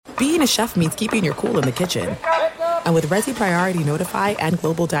being a chef means keeping your cool in the kitchen. And with Resi Priority Notify and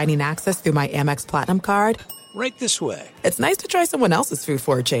Global Dining Access through my Amex Platinum card, right this way. It's nice to try someone else's food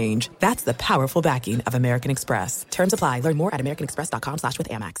for a change. That's the powerful backing of American Express. Terms apply. Learn more at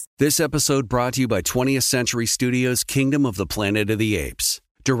americanexpress.com/withAmex. This episode brought to you by 20th Century Studios' Kingdom of the Planet of the Apes.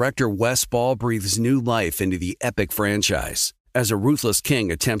 Director Wes Ball breathes new life into the epic franchise. As a ruthless king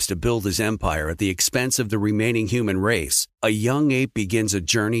attempts to build his empire at the expense of the remaining human race, a young ape begins a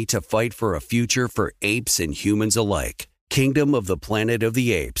journey to fight for a future for apes and humans alike. Kingdom of the Planet of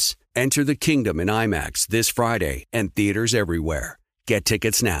the Apes. Enter the kingdom in IMAX this Friday and theaters everywhere. Get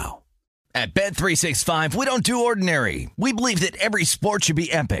tickets now. At Bet365, we don't do ordinary. We believe that every sport should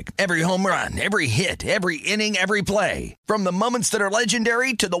be epic. Every home run, every hit, every inning, every play. From the moments that are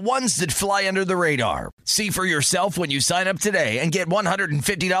legendary to the ones that fly under the radar. See for yourself when you sign up today and get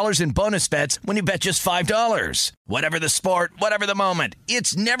 $150 in bonus bets when you bet just $5. Whatever the sport, whatever the moment,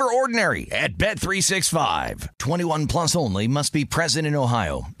 it's never ordinary at Bet365. 21 plus only. Must be present in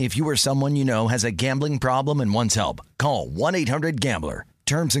Ohio. If you or someone you know has a gambling problem and wants help, call 1-800-GAMBLER.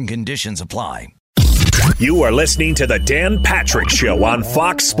 Terms and conditions apply. You are listening to The Dan Patrick Show on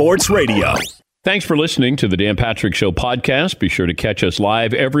Fox Sports Radio. Thanks for listening to the Dan Patrick Show podcast. Be sure to catch us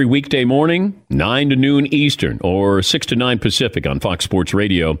live every weekday morning, 9 to noon Eastern or 6 to 9 Pacific on Fox Sports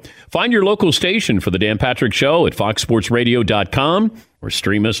Radio. Find your local station for the Dan Patrick Show at foxsportsradio.com or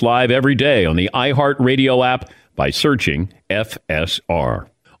stream us live every day on the iHeartRadio app by searching FSR.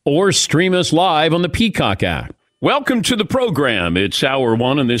 Or stream us live on the Peacock app. Welcome to the program. It's hour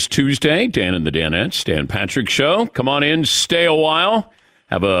one on this Tuesday. Dan and the Danettes, Dan Patrick Show. Come on in, stay a while.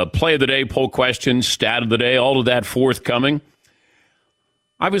 Have a play of the day, poll question, stat of the day, all of that forthcoming.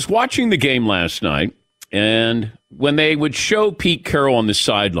 I was watching the game last night, and when they would show Pete Carroll on the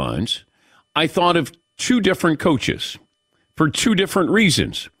sidelines, I thought of two different coaches for two different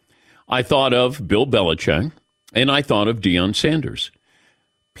reasons. I thought of Bill Belichick, and I thought of Deion Sanders.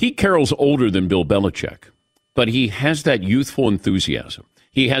 Pete Carroll's older than Bill Belichick, but he has that youthful enthusiasm.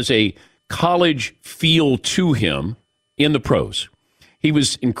 He has a college feel to him in the pros. He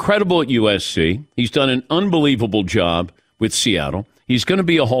was incredible at USC. He's done an unbelievable job with Seattle. He's going to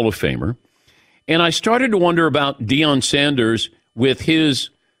be a Hall of Famer. And I started to wonder about Deion Sanders with his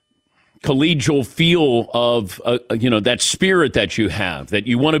collegial feel of, that spirit that you have, that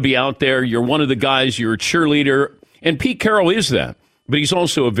you want to be out there. You're one of the guys, you're a cheerleader. And Pete Carroll is that, but he's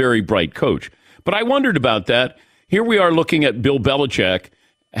also a very bright coach. But I wondered about that. Here we are looking at Bill Belichick.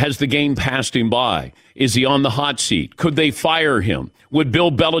 Has the game passed him by? Is he on the hot seat? Could they fire him? Would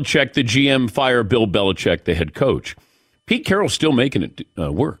Bill Belichick, the GM, fire Bill Belichick, the head coach? Pete Carroll's still making it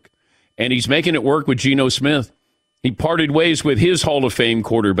work. And he's making it work with Geno Smith. He parted ways with his Hall of Fame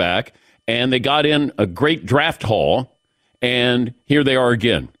quarterback, and they got in a great draft haul, and here they are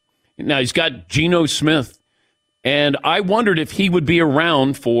again. Now he's got Geno Smith. And I wondered if he would be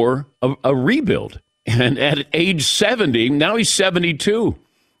around for a rebuild. And at age 70, now he's 72.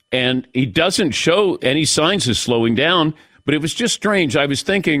 And he doesn't show any signs of slowing down. But it was just strange. I was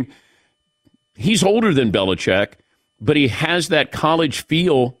thinking, he's older than Belichick, but he has that college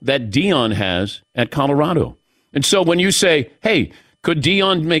feel that Deion has at Colorado. And so when you say, hey, could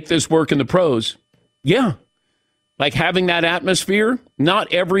Deion make this work in the pros? Yeah. Like having that atmosphere,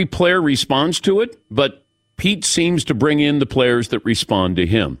 not every player responds to it, but Pete seems to bring in the players that respond to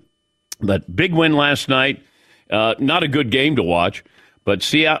him. That big win last night, not a good game to watch, but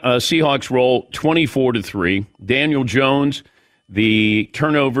Seahawks roll 24-3. Daniel Jones, the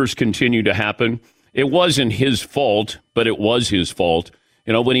turnovers continue to happen. It wasn't his fault, but it was his fault.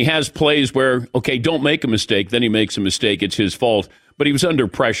 You know, when he has plays where, okay, don't make a mistake, then he makes a mistake, it's his fault. But he was under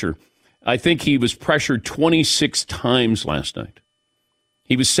pressure. I think he was pressured 26 times last night.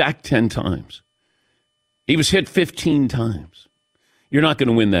 He was sacked 10 times. He was hit 15 times. You're not going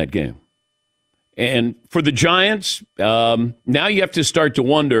to win that game. And for the Giants, now you have to start to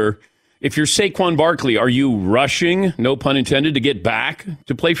wonder, if you're Saquon Barkley, are you rushing, no pun intended, to get back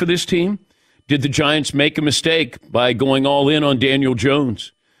to play for this team? Did the Giants make a mistake by going all in on Daniel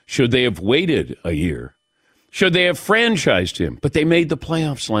Jones? Should they have waited a year? Should they have franchised him? But they made the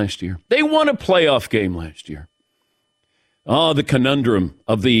playoffs last year. They won a playoff game last year. Oh, the conundrum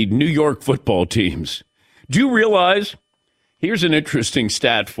of the New York football teams. Do you realize, here's an interesting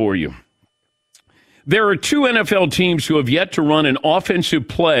stat for you. There are two NFL teams who have yet to run an offensive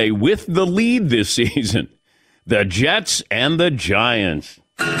play with the lead this season. The Jets and the Giants.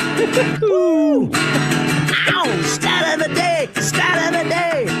 Ow! Stat of the day, stat of the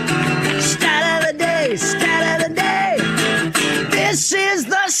day, stat of the day, stat of the day. This is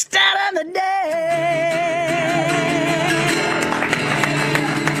the stat of the day.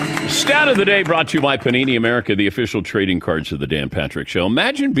 Stat of the day brought to you by Panini America, the official trading cards of the Dan Patrick Show.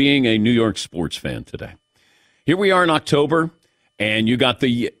 Imagine being a New York sports fan today. Here we are in October, and you got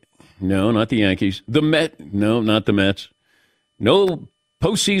no, not the Yankees. No, not the Mets. No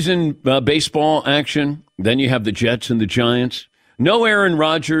postseason baseball action. Then you have the Jets and the Giants. No Aaron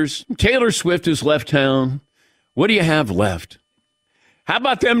Rodgers. Taylor Swift has left town. What do you have left? How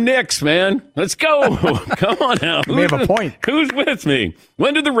about them Knicks, man? Let's go. Come on now. You may have a point. Who's with me?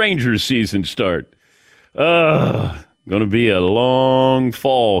 When did the Rangers season start? Going to be a long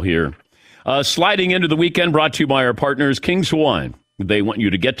fall here. Sliding into the weekend brought to you by our partners, King's Wine. They want you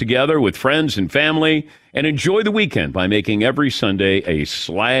to get together with friends and family and enjoy the weekend by making every Sunday a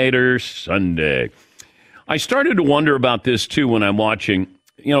Slider Sunday. I started to wonder about this, too, when I'm watching.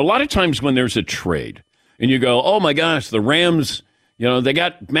 You know, a lot of times when there's a trade and you go, oh, my gosh, the Rams, you know, they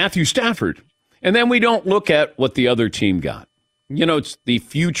got Matthew Stafford. And then we don't look at what the other team got. You know, it's the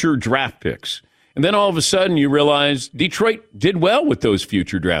future draft picks. And then all of a sudden you realize Detroit did well with those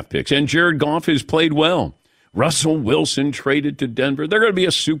future draft picks. And Jared Goff has played well. Russell Wilson traded to Denver. They're going to be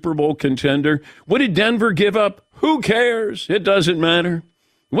a Super Bowl contender. What did Denver give up? Who cares? It doesn't matter.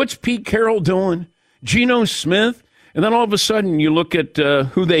 What's Pete Carroll doing? Geno Smith? And then all of a sudden you look at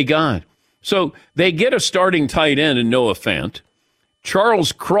who they got. So they get a starting tight end in Noah Fant.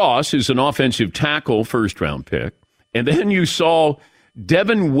 Charles Cross is an offensive tackle first-round pick. And then you saw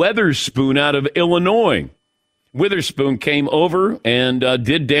Devin Witherspoon out of Illinois. Witherspoon came over and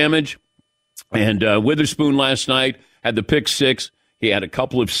did damage. And Witherspoon last night had the pick six. He had a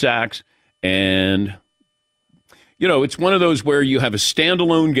couple of sacks. And, you know, it's one of those where you have a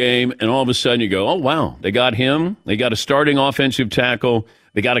standalone game and all of a sudden you go, oh, wow, they got him. They got a starting offensive tackle.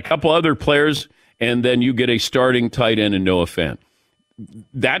 They got a couple other players. And then you get a starting tight end in Noah Fant.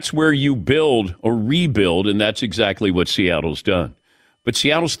 That's where you build or rebuild, and that's exactly what Seattle's done. But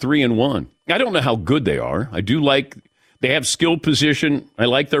Seattle's 3-1. I don't know how good they are. I do like they have skilled position. I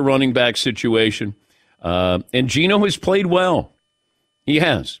like their running back situation. And Geno has played well. He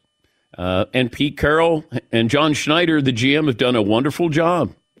has. And Pete Carroll and John Schneider, the GM, have done a wonderful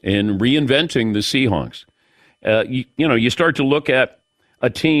job in reinventing the Seahawks. You start to look at a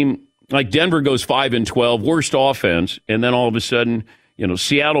team like Denver goes 5-12, worst offense, and then all of a sudden, you know,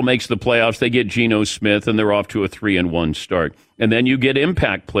 Seattle makes the playoffs. They get Geno Smith, and they're off to a 3-1 start. And then you get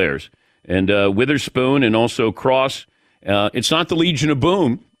impact players, and Witherspoon and also Cross. It's not the Legion of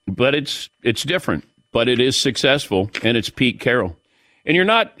Boom, but it's different. But it is successful, and it's Pete Carroll. And you're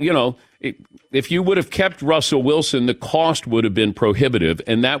not, you know, if you would have kept Russell Wilson, the cost would have been prohibitive,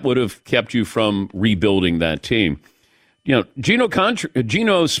 and that would have kept you from rebuilding that team. You know,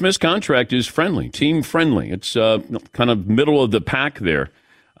 Geno Smith's contract is friendly, team friendly. It's kind of middle of the pack there.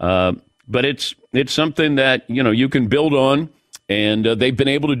 But it's something that, you know, you can build on, and they've been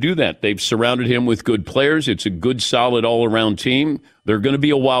able to do that. They've surrounded him with good players. It's a good, solid, all-around team. They're going to be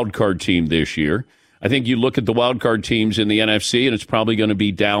a wild card team this year. I think you look at the wild card teams in the NFC, and it's probably going to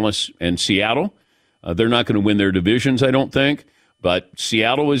be Dallas and Seattle. They're not going to win their divisions, I don't think. But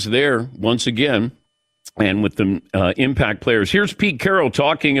Seattle is there once again. And with the impact players. Here's Pete Carroll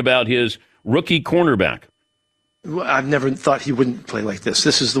talking about his rookie cornerback. I've never thought he wouldn't play like this.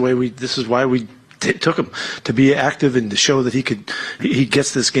 This is why we took him, to be active and to show that he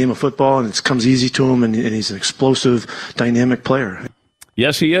gets this game of football and it comes easy to him, and he's an explosive, dynamic player.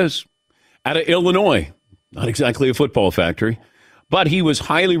 Yes, he is. Out of Illinois, not exactly a football factory, but he was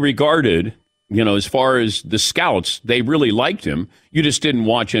highly regarded. You know, as far as the scouts, they really liked him. You just didn't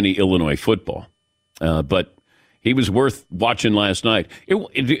watch any Illinois football. But he was worth watching last night.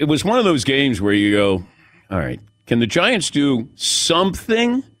 It was one of those games where you go, all right, can the Giants do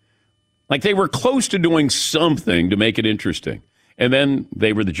something? Like they were close to doing something to make it interesting. And then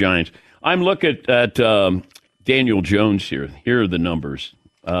they were the Giants. I'm looking at Daniel Jones here. Here are the numbers.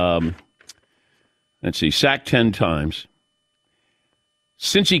 Let's see, sacked 10 times.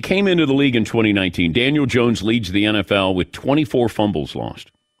 Since he came into the league in 2019, Daniel Jones leads the NFL with 24 fumbles lost.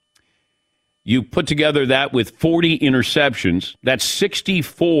 You put together that with 40 interceptions, that's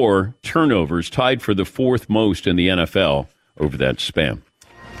 64 turnovers, tied for the fourth most in the NFL over that span.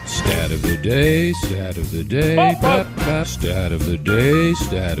 Stat of the day, stat of the day, stat of the day,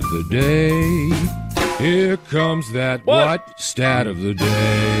 stat of the day. Here comes that what? Stat of the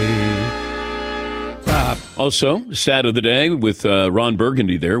day. Also, stat of the day with Ron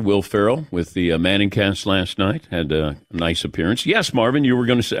Burgundy there, Will Ferrell with the Manning cast last night, had a nice appearance. Yes, Marvin, you were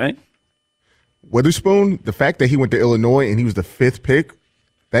going to say? Witherspoon, the fact that he went to Illinois and he was the fifth pick,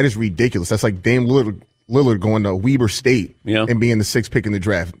 that is ridiculous. That's like Dame Lillard Lillard going to Weber State and being the 6th pick in the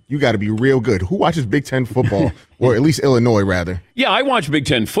draft. You got to be real good. Who watches Big Ten football, or at least Illinois, rather? Yeah, I watch Big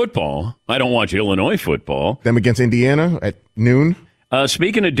Ten football. I don't watch Illinois football. Them against Indiana at noon.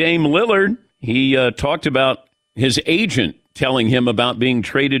 Speaking of Dame Lillard, he talked about his agent telling him about being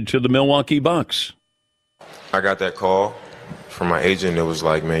traded to the Milwaukee Bucks. I got that call from my agent. It was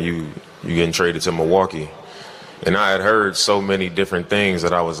like, man, you getting traded to Milwaukee. And I had heard so many different things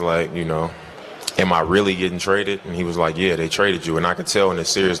that I was like, am I really getting traded? And he was like, yeah, they traded you. And I could tell in the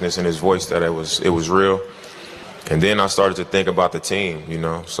seriousness in his voice that it was real. And then I started to think about the team,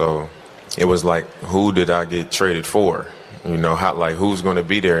 So it was like, who did I get traded for? Who's going to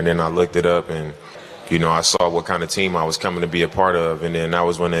be there? And then I looked it up and, I saw what kind of team I was coming to be a part of. And then that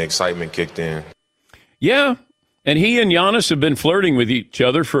was when the excitement kicked in. Yeah. And he and Giannis have been flirting with each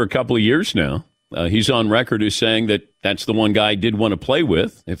other for a couple of years now. He's on record as saying that that's the one guy he did want to play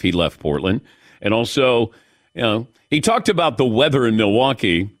with if he left Portland. And also, he talked about the weather in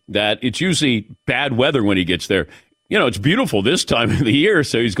Milwaukee, that it's usually bad weather when he gets there. It's beautiful this time of the year.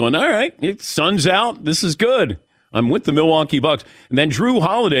 So he's going, all right, sun's out. This is good. I'm with the Milwaukee Bucks. And then Drew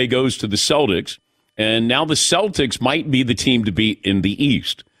Holiday goes to the Celtics. And now the Celtics might be the team to beat in the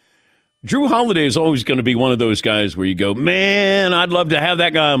East. Drew Holiday is always going to be one of those guys where you go, man, I'd love to have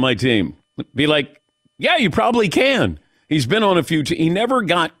that guy on my team. Be like, yeah, you probably can. He's been on a few he never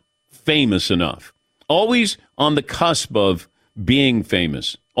got famous enough. Always on the cusp of being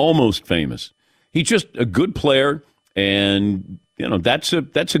famous, almost famous. He's just a good player, and that's a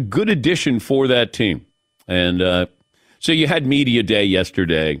good addition for that team. And so you had media day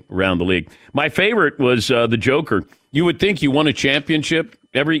yesterday around the league. My favorite was the Joker. You would think you won a championship.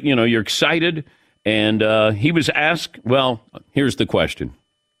 You're excited. And he was asked, well, here's the question.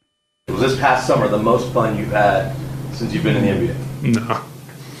 Was this past summer the most fun you've had since you've been in the NBA? No.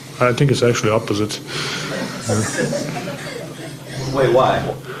 I think it's actually opposite. Wait,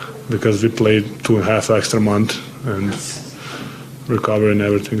 why? Because we played 2.5 extra months and recovery and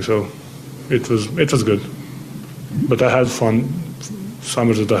everything, so it was good. But I had fun.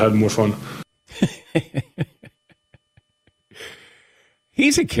 Summers that I had more fun.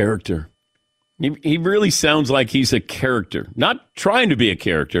 He's a character. He really sounds like he's a character. Not trying to be a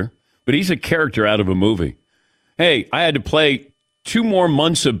character, but he's a character out of a movie. Hey, I had to play 2 more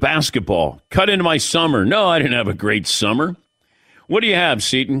months of basketball. Cut into my summer. No, I didn't have a great summer. What do you have,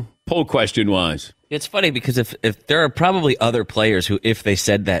 Seton? Poll question-wise. It's funny because if there are probably other players who, if they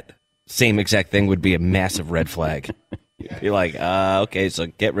said that same exact thing, would be a massive red flag. You're like, okay, so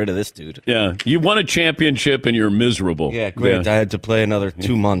get rid of this dude. Yeah, you won a championship and you're miserable. Yeah, great. Yeah. I had to play another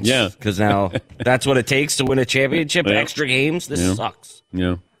 2 months. Yeah. Because now that's what it takes to win a championship, extra games. This sucks.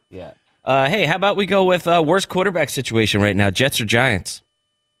 Yeah. Yeah. Hey, how about we go with worst quarterback situation right now, Jets or Giants?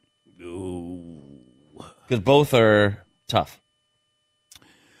 Because both are tough.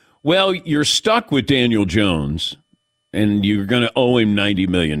 Well, you're stuck with Daniel Jones, and you're going to owe him $90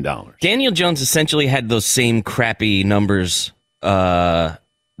 million. Daniel Jones essentially had those same crappy numbers that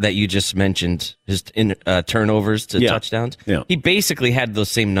you just mentioned, his turnovers to touchdowns. Yeah. He basically had those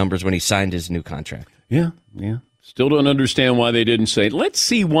same numbers when he signed his new contract. Yeah. Still don't understand why they didn't say, let's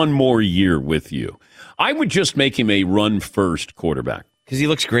see one more year with you. I would just make him a run-first quarterback. Because he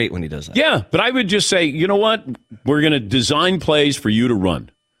looks great when he does that. Yeah, but I would just say, you know what? We're going to design plays for you to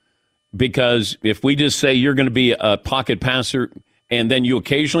run. Because if we just say you're going to be a pocket passer and then you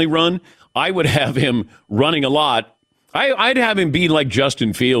occasionally run, I would have him running a lot. I'd have him be like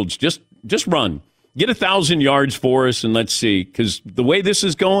Justin Fields. Just run. Get 1,000 yards for us and let's see. Because the way this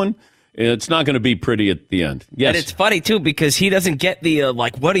is going, it's not going to be pretty at the end. Yes. And it's funny, too, because he doesn't get the,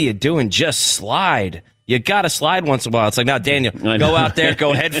 what are you doing? Just slide. You got to slide once in a while. It's like, now, Daniel, go out there,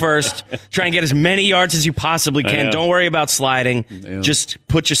 go head first. Try and get as many yards as you possibly can. Don't worry about sliding. Just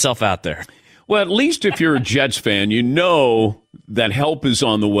put yourself out there. Well, at least if you're a Jets fan, you know that help is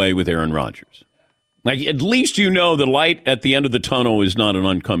on the way with Aaron Rodgers. Like, at least you know the light at the end of the tunnel is not an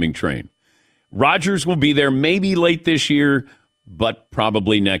oncoming train. Rodgers will be there maybe late this year, but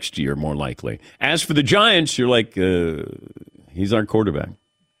probably next year, more likely. As for the Giants, you're like, he's our quarterback.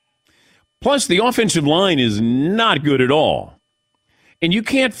 Plus, the offensive line is not good at all. And you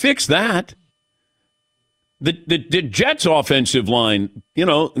can't fix that. The Jets' offensive line,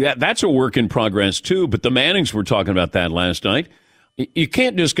 that's a work in progress, too. But the Mannings were talking about that last night. You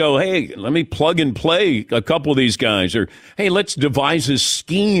can't just go, hey, let me plug and play a couple of these guys. Or, hey, let's devise a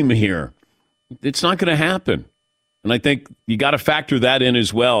scheme here. It's not going to happen. And I think you got to factor that in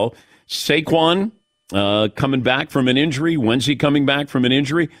as well. Saquon coming back from an injury. When's he coming back from an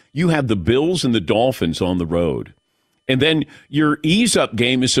injury? You have the Bills and the Dolphins on the road. And then your ease-up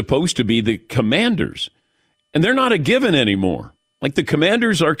game is supposed to be the Commanders. And they're not a given anymore. Like the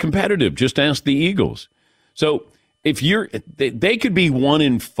Commanders are competitive. Just ask the Eagles. So if they could be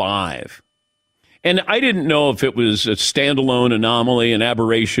 1-5. And I didn't know if it was a standalone anomaly, an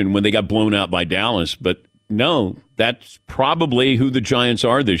aberration when they got blown out by Dallas. But no, that's probably who the Giants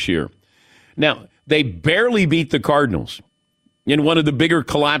are this year. Now, they barely beat the Cardinals in one of the bigger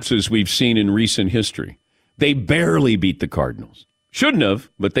collapses we've seen in recent history. They barely beat the Cardinals. Shouldn't have,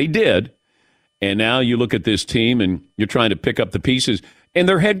 but they did. And now you look at this team and you're trying to pick up the pieces. And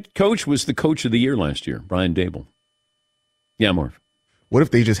their head coach was the coach of the year last year, Brian Daboll. Yeah, Marv. What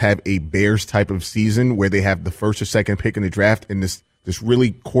if they just have a Bears type of season where they have the first or second pick in the draft in this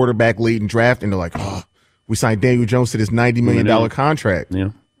really quarterback-laden draft, and they're like, oh, we signed Daniel Jones to this $90 million contract.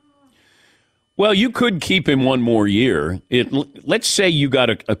 Yeah. Well, you could keep him one more year. Let's say you got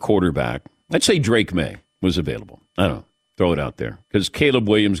a quarterback. Let's say Drake May was available. I don't know. Throw it out there. Because Caleb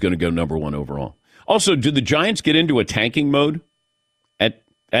Williams is going to go number 1 overall. Also, do the Giants get into a tanking mode at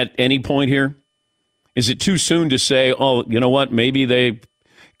any point here? Is it too soon to say, oh, you know what, maybe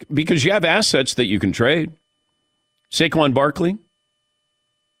because you have assets that you can trade. Saquon Barkley,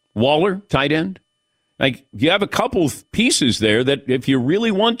 Waller, tight end. Like, you have a couple pieces there that if you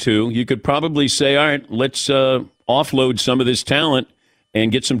really want to, you could probably say, all right, let's offload some of this talent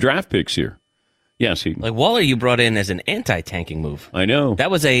and get some draft picks here. Yes, like Waller, you brought in as an anti-tanking move. I know. That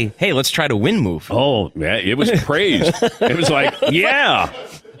was hey, let's try to win move. Oh, yeah, it was praised. It was like, yeah.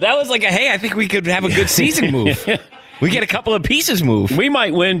 That was like hey, I think we could have a good season move. We get a couple of pieces move. We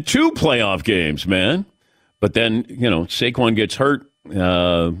might win 2 playoff games, man. But then, Saquon gets hurt.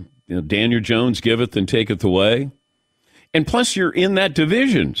 Daniel Jones giveth and taketh away. And plus, you're in that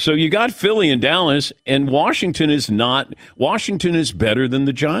division. So you got Philly and Dallas, and Washington is better than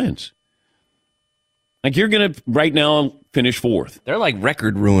the Giants. Like, you're going to, right now, finish 4th. They're like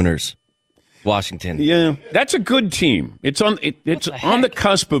record ruiners, Washington. Yeah, that's a good team. It's on the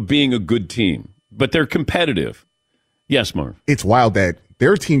cusp of being a good team, but they're competitive. Yes, Marv. It's wild that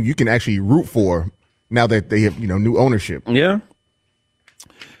they're a team you can actually root for now that they have, new ownership. Yeah.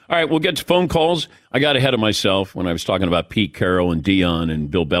 All right, we'll get to phone calls. I got ahead of myself when I was talking about Pete Carroll and Deion and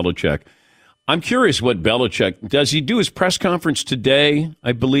Bill Belichick. I'm curious what Belichick, does he do his press conference today,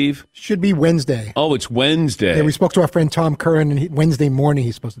 I believe? Should be Wednesday. Oh, it's Wednesday. Yeah, we spoke to our friend Tom Curran, and Wednesday morning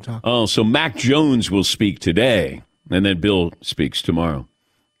he's supposed to talk. Oh, so Mac Jones will speak today, and then Bill speaks tomorrow.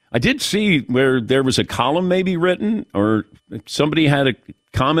 I did see where there was a column maybe written, or somebody had a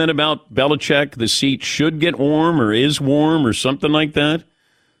comment about Belichick, the seat should get warm or is warm or something like that.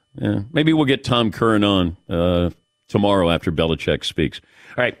 Yeah, maybe we'll get Tom Curran on tomorrow after Belichick speaks.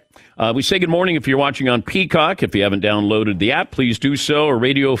 All right. We say good morning if you're watching on Peacock. If you haven't downloaded the app, please do so. Or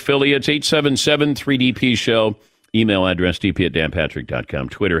radio affiliates, 877-3DP Show. Email address, dp@danpatrick.com.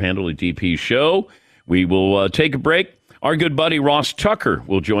 Twitter handle at DP Show. We will take a break. Our good buddy Ross Tucker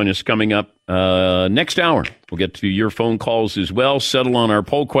will join us coming up next hour. We'll get to your phone calls as well. Settle on our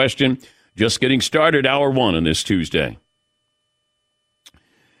poll question. Just getting started, hour 1 on this Tuesday.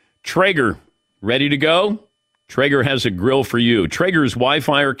 Traeger, ready to go? Traeger has a grill for you. Traeger's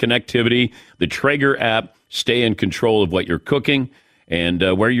Wi-Fi or connectivity, the Traeger app, stay in control of what you're cooking and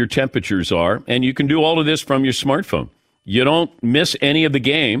where your temperatures are. And you can do all of this from your smartphone. You don't miss any of the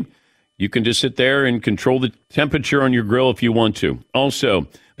game. You can just sit there and control the temperature on your grill if you want to. Also,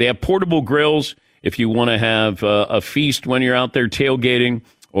 they have portable grills if you want to have a feast when you're out there tailgating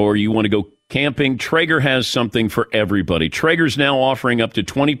or you want to go camping. Traeger has something for everybody. Traeger's now offering up to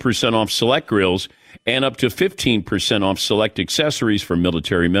 20% off select grills and up to 15% off select accessories for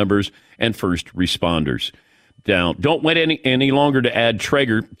military members and first responders. Now, don't wait any longer to add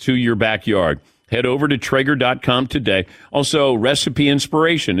Traeger to your backyard. Head over to Traeger.com today. Also, recipe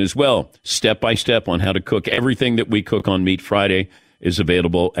inspiration as well. Step-by-step on how to cook. Everything that we cook on Meat Friday is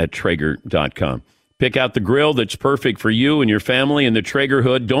available at Traeger.com. Pick out the grill that's perfect for you and your family in the Traeger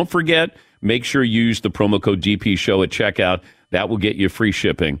hood. Don't forget, make sure you use the promo code DP Show at checkout. That will get you free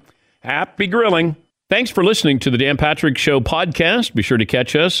shipping. Happy grilling. Thanks for listening to the Dan Patrick Show podcast. Be sure to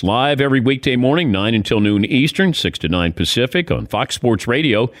catch us live every weekday morning, 9 until noon Eastern, 6 to 9 Pacific on Fox Sports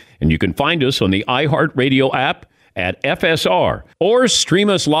Radio. And you can find us on the iHeartRadio app at FSR or stream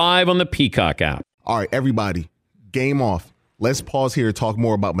us live on the Peacock app. All right, everybody, game off. Let's pause here to talk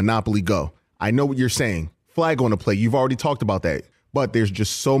more about Monopoly Go. I know what you're saying. Flag on the play. You've already talked about that. But there's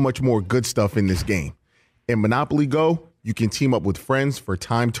just so much more good stuff in this game. In Monopoly Go, you can team up with friends for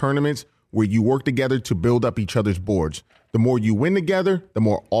time tournaments where you work together to build up each other's boards. The more you win together, the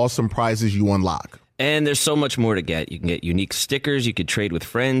more awesome prizes you unlock. And there's so much more to get. You can get unique stickers. You could trade with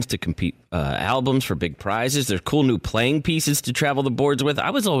friends to compete albums for big prizes. There's cool new playing pieces to travel the boards with. I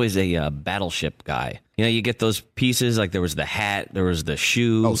was always a Battleship guy. You know, you get those pieces, like there was the hat, there was the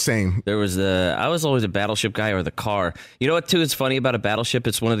shoe. Oh, same. There was I was always a Battleship guy, or the car. You know what, too, is funny about a Battleship?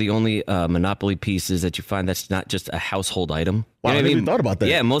 It's one of the only Monopoly pieces that you find that's not just a household item. Wow, You know I what never even thought about that.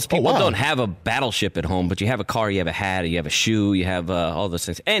 Yeah, most people wow. don't have a Battleship at home, but you have a car, you have a hat, you have a shoe, you have all those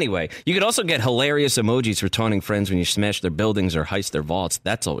things. Anyway, you could also get hilarious emojis for taunting friends when you smash their buildings or heist their vaults.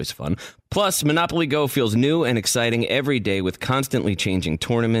 That's always fun. Plus, Monopoly Go feels new and exciting every day with constantly changing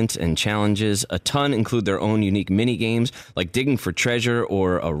tournaments and challenges. A ton include their own unique mini games, like digging for treasure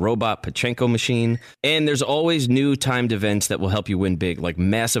or a robot Pachinko machine. And there's always new timed events that will help you win big, like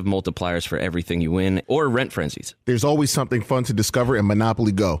massive multipliers for everything you win, or rent frenzies. There's always something fun to discover in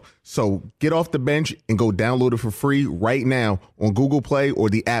Monopoly Go. So get off the bench and go download it for free right now on Google Play or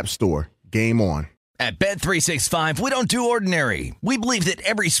the App Store. Game on. At Bet365, we don't do ordinary. We believe that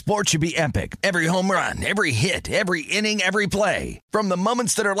every sport should be epic. Every home run, every hit, every inning, every play. From the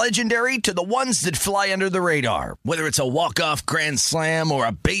moments that are legendary to the ones that fly under the radar. Whether it's a walk-off grand slam or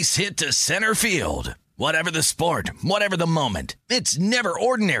a base hit to center field. Whatever the sport, whatever the moment, it's never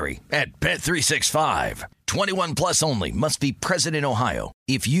ordinary at Bet365. 21 plus only. Must be present in Ohio.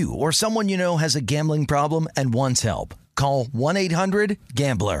 If you or someone you know has a gambling problem and wants help, call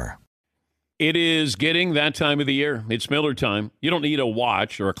 1-800-GAMBLER. It is getting that time of the year. It's Miller time. You don't need a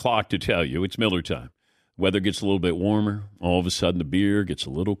watch or a clock to tell you. It's Miller time. Weather gets a little bit warmer. All of a sudden, the beer gets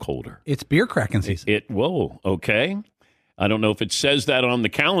a little colder. It's beer cracking season. Whoa, okay. I don't know if it says that on the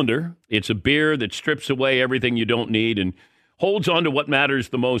calendar. It's a beer that strips away everything you don't need and holds on to what matters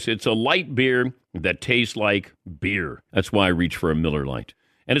the most. It's a light beer that tastes like beer. That's why I reach for a Miller Lite.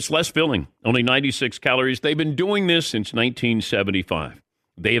 And it's less filling, only 96 calories. They've been doing this since 1975.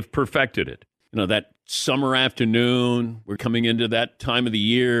 They have perfected it. You know, that summer afternoon, we're coming into that time of the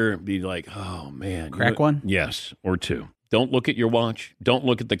year, be like, oh, man. Crack one? Yes, or two. Don't look at your watch. Don't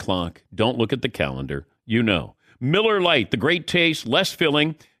look at the clock. Don't look at the calendar. You know. Miller Lite, the great taste, less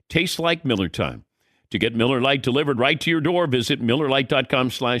filling, tastes like Miller time. To get Miller Lite delivered right to your door, visit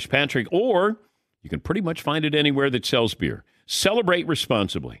MillerLite.com/Patrick, or you can pretty much find it anywhere that sells beer. Celebrate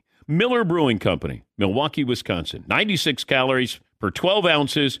responsibly. Miller Brewing Company, Milwaukee, Wisconsin. 96 calories per 12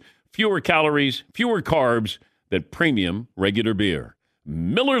 ounces. Fewer calories, fewer carbs than premium regular beer.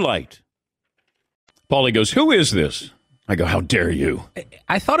 Miller Lite. Paulie goes, who is this? I go, how dare you?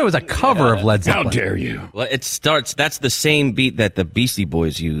 I thought it was a cover of Led Zeppelin. How dare you? Well, that's the same beat that the Beastie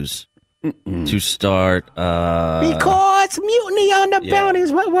Boys use to start. Because mutiny on the bounty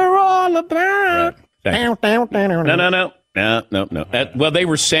is what we're all about. No. Well, they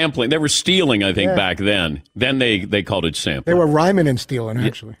were sampling. They were stealing, I think, back then. Then they called it sampling. They were rhyming and stealing,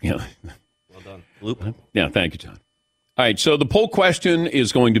 actually. Yeah. Well done. Loop. Yeah, thank you, John. All right, so the poll question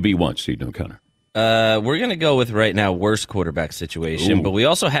is going to be what, Steve O'Connor? We're going to go with right now worst quarterback situation, but we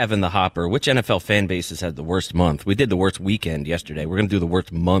also have in the hopper which NFL fan bases had the worst month. We did the worst weekend yesterday. We're going to do the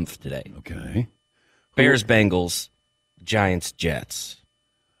worst month today. Okay. Bears, Bengals, Giants, Jets.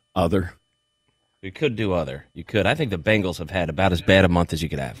 Other. We could do other. You could. I think the Bengals have had about as bad a month as you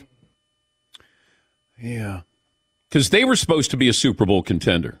could have. Yeah. Because they were supposed to be a Super Bowl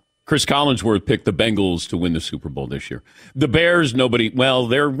contender. Chris Collinsworth picked the Bengals to win the Super Bowl this year. The Bears,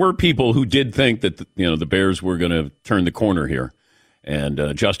 there were people who did think that the Bears were going to turn the corner here.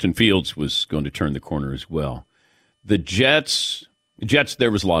 And Justin Fields was going to turn the corner as well. The Jets, there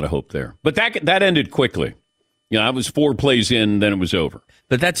was a lot of hope there. But that ended quickly. I was 4 plays in, then it was over.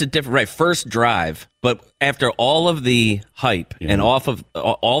 But that's a different, right? First drive, but after all of the hype and off of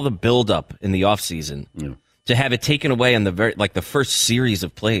all the buildup in the offseason, to have it taken away on the first series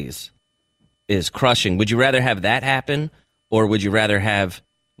of plays is crushing. Would you rather have that happen, or would you rather have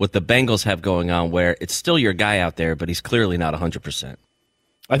what the Bengals have going on, where it's still your guy out there, but he's clearly not 100%?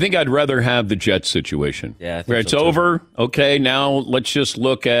 I think I'd rather have the Jets situation. Yeah, I think where it's over. Okay, now let's just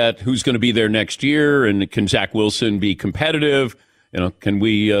look at who's going to be there next year, and can Zach Wilson be competitive? Can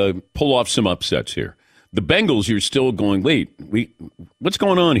we pull off some upsets here? The Bengals, you're still going, what's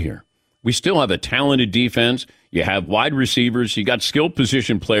going on here? We still have a talented defense. You have wide receivers. You got skilled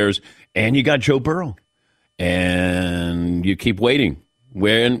position players, and you got Joe Burrow. And you keep waiting.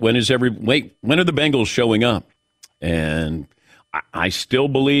 When are the Bengals showing up? And I still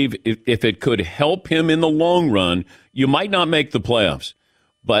believe if it could help him in the long run, you might not make the playoffs.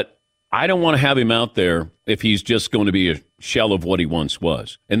 But I don't want to have him out there if he's just going to be a shell of what he once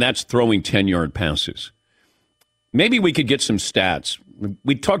was, and that's throwing 10-yard passes. Maybe we could get some stats.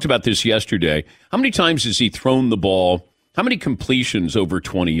 We talked about this yesterday. How many times has he thrown the ball? How many completions over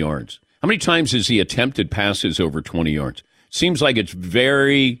 20 yards? How many times has he attempted passes over 20 yards? Seems like it's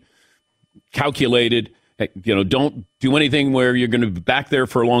very calculated, Don't do anything where you're going to be back there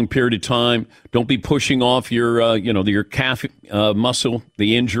for a long period of time. Don't be pushing off your calf muscle,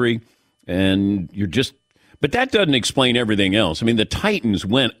 the injury, and you're just. But that doesn't explain everything else. I mean, the Titans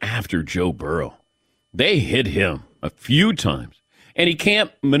went after Joe Burrow. They hit him a few times, and he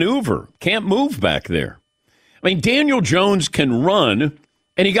can't maneuver, can't move back there. I mean, Daniel Jones can run,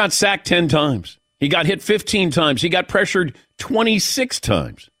 and he got sacked 10 times. He got hit 15 times. He got pressured 26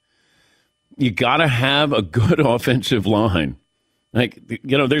 times. You got to have a good offensive line.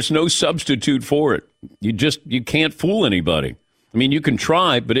 There's no substitute for it. You can't fool anybody. I mean, you can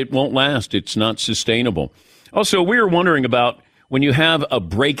try, but it won't last. It's not sustainable. Also, we were wondering about when you have a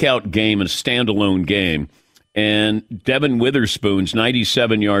breakout game, a standalone game, and Devin Witherspoon's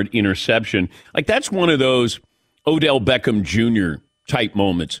 97-yard interception, that's one of those Odell Beckham Jr. type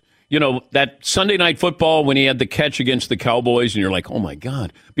moments. That Sunday Night Football when he had the catch against the Cowboys, and you're like, oh, my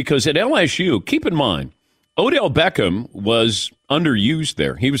God. Because at LSU, keep in mind, Odell Beckham was underused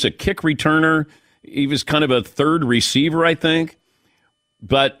there. He was a kick returner. He was kind of a third receiver, I think.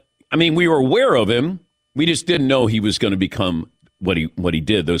 But, I mean, we were aware of him. We just didn't know he was going to become what he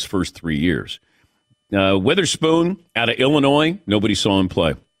did those first 3 years. Witherspoon out of Illinois, nobody saw him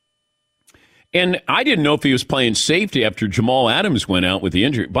play. And I didn't know if he was playing safety after Jamal Adams went out with the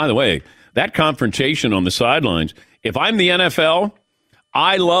injury. By the way, that confrontation on the sidelines, if I'm the NFL,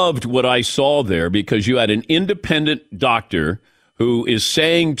 I loved what I saw there because you had an independent doctor who is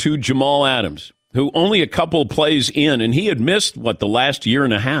saying to Jamal Adams, who only a couple plays in, and he had missed, the last year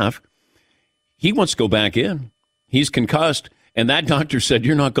and a half, he wants to go back in. He's concussed, and that doctor said,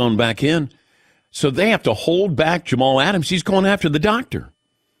 you're not going back in. So they have to hold back Jamal Adams. He's going after the doctor.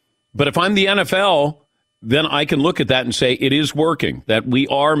 But if I'm the NFL, then I can look at that and say it is working, that we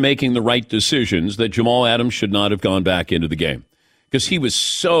are making the right decisions, that Jamal Adams should not have gone back into the game because he was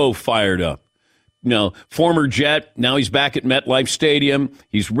so fired up. Former Jet, now he's back at MetLife Stadium.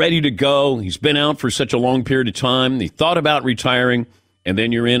 He's ready to go. He's been out for such a long period of time. He thought about retiring, and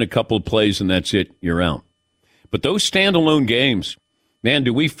then you're in a couple of plays, and that's it. You're out. But those standalone games, man,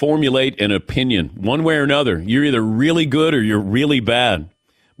 do we formulate an opinion one way or another? You're either really good or you're really bad.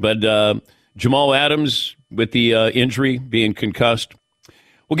 But Jamal Adams with the injury, being concussed.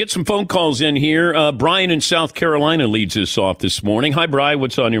 We'll get some phone calls in here. Brian in South Carolina leads us off this morning. Hi, Brian.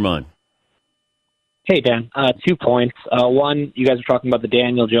 What's on your mind? Hey, Dan. 2 points. One, you guys were talking about the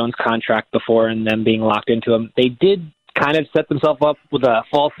Daniel Jones contract before and them being locked into him. They did kind of set themselves up with a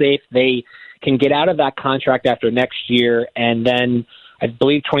fall safe. They can get out of that contract after next year, and then I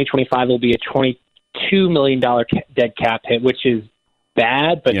believe 2025 will be a $22 million dead cap hit, which is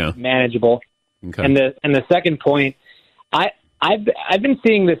bad but manageable. Okay. And the second point, I've been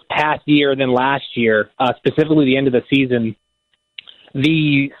seeing this past year than last year, specifically the end of the season,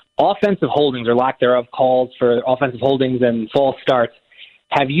 the offensive holdings or lack thereof calls for offensive holdings and false starts.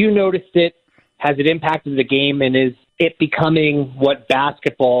 Have you noticed it? Has it impacted the game? And is it becoming what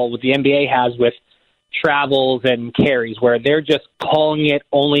basketball with the NBA has with travels and carries, where they're just calling it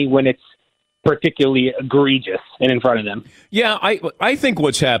only when it's particularly egregious and in front of them? Yeah, I think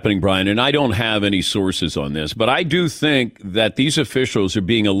what's happening, Brian, and I don't have any sources on this, but I do think that these officials are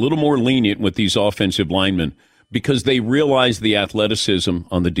being a little more lenient with these offensive linemen because they realize the athleticism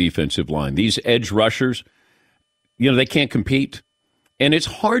on the defensive line. These edge rushers, they can't compete. And it's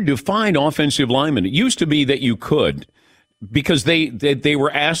hard to find offensive linemen. It used to be that you could because they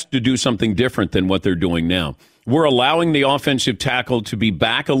were asked to do something different than what they're doing now. We're allowing the offensive tackle to be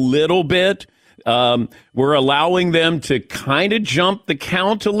back a little bit. We're allowing them to kind of jump the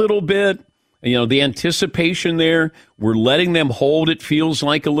count a little bit. The anticipation there, we're letting them hold, it feels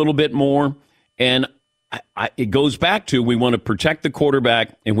like, a little bit more. And it goes back to we want to protect the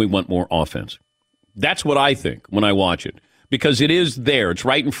quarterback and we want more offense. That's what I think when I watch it because it is there. It's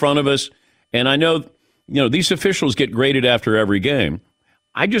right in front of us. And I know, these officials get graded after every game.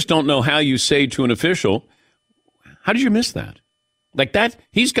 I just don't know how you say to an official, how did you miss that? Like that,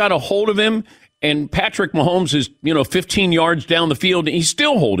 he's got a hold of him, and Patrick Mahomes is, 15 yards down the field, and he's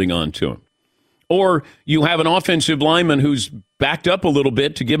still holding on to him. Or you have an offensive lineman who's backed up a little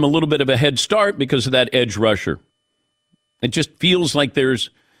bit to give him a little bit of a head start because of that edge rusher. It just feels like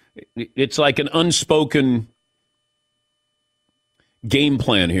it's like an unspoken game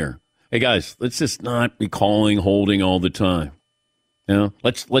plan here. Hey, guys, let's just not be calling holding all the time.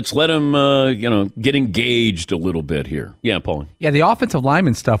 Let's let him, get engaged a little bit here. Yeah, Paul. Yeah, the offensive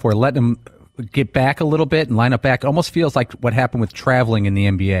lineman stuff where letting them get back a little bit and line up back almost feels like what happened with traveling in the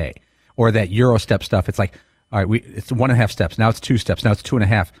NBA or that Euro step stuff. It's like, all right, it's 1.5 steps. Now it's 2 steps. Now it's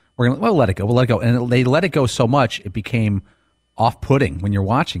 2.5. We'll let it go. We'll let it go. And they let it go so much, it became off-putting when you're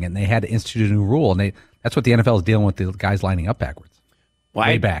watching it. And they had to institute a new rule. And That's what the NFL is dealing with, the guys lining up backwards.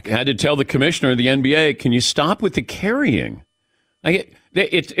 Way back. I had to tell the commissioner of the NBA, can you stop with the carrying?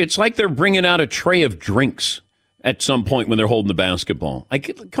 It's like they're bringing out a tray of drinks at some point when they're holding the basketball.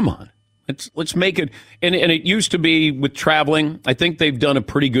 Come on. Let's make it. And it used to be with traveling. I think they've done a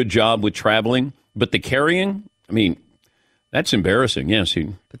pretty good job with traveling. But the carrying, I mean, that's embarrassing. Yes.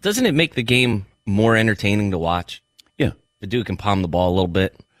 But doesn't it make the game more entertaining to watch? Yeah. The dude can palm the ball a little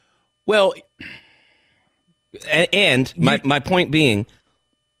bit. Well, and my point being,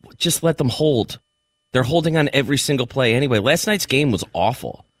 just let them hold. They're holding on every single play anyway. Last night's game was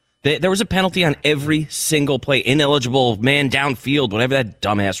awful. There was a penalty on every single play. Ineligible man downfield, whatever that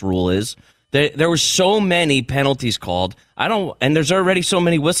dumbass rule is. There were so many penalties called. And there's already so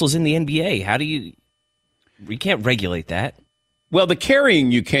many whistles in the NBA. How do you? We can't regulate that. Well, the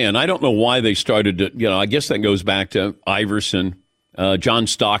carrying you can. I don't know why they started to. I guess that goes back to Iverson. John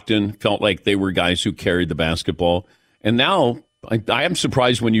Stockton felt like they were guys who carried the basketball, and now I am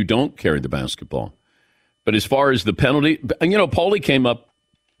surprised when you don't carry the basketball. But as far as the penalty, Paulie came up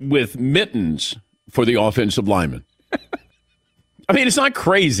with mittens for the offensive lineman. I mean, it's not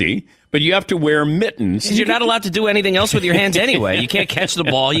crazy, but you have to wear mittens. Because you're not allowed to do anything else with your hands anyway. You can't catch the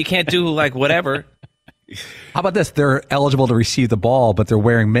ball. You can't do whatever. How about this? They're eligible to receive the ball, but they're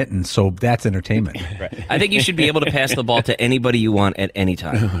wearing mittens, so that's entertainment. Right. I think you should be able to pass the ball to anybody you want at any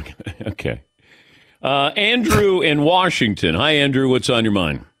time. Okay. Andrew in Washington. Hi, Andrew. What's on your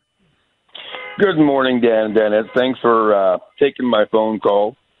mind? Good morning, Dan and Dennis. Thanks for taking my phone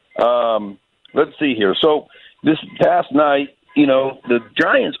call. Let's see here. So this past night, the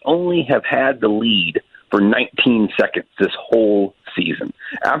Giants only have had the lead for 19 seconds this whole season.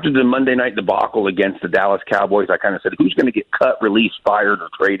 After the Monday night debacle against the Dallas Cowboys, I kind of said, who's going to get cut, released, fired, or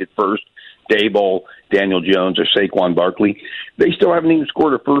traded first? Daboll, Daniel Jones, or Saquon Barkley? They still haven't even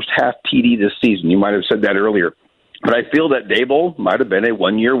scored a first-half TD this season. You might have said that earlier. But I feel that Daboll might have been a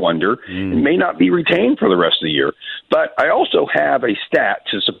one-year wonder and may not be retained for the rest of the year. But I also have a stat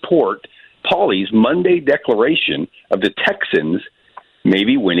to support Paulie's Monday declaration of the Texans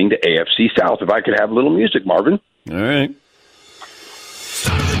maybe winning the AFC South. If I could have a little music, Marvin. All right.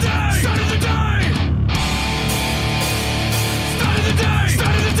 Start of the day! Start of the day! Start of the day!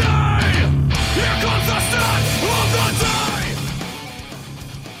 Start of the day! Here comes the start of the day!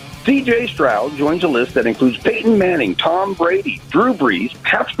 C.J. Stroud joins a list that includes Peyton Manning, Tom Brady, Drew Brees,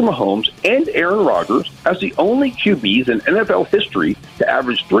 Patrick Mahomes, and Aaron Rodgers as the only QBs in NFL history to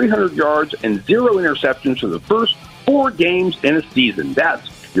average 300 yards and 0 interceptions for the first 4 games in a season.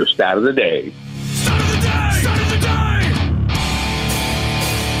 That's your stat of the day. Start of the day! Start of the day!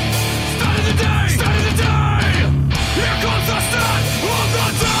 Start of the day! Start of the day! Here comes the start of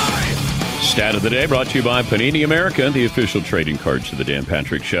the day! Stat of the day brought to you by Panini America, the official trading cards of the Dan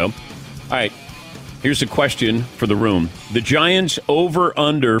Patrick Show. All right, here's a question for the room. The Giants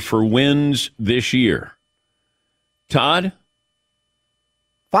over-under for wins this year. Todd?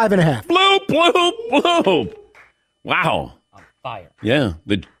 5.5. Bloop, bloop, bloop. Wow. On fire. Yeah,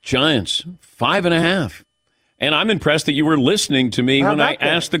 the Giants, 5.5. And I'm impressed that you were listening to me when I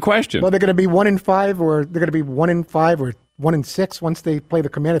asked the question. Well, they're going to be 1-5, or they're going to be 1-5, or 1-6 once they play the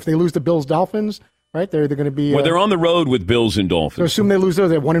Commanders. If they lose the Bills Dolphins, right? They're going to be. Well, they're on the road with Bills and Dolphins. So assume they lose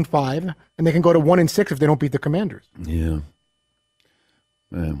those, they're 1-5, and they can go to 1-6 if they don't beat the Commanders. Yeah.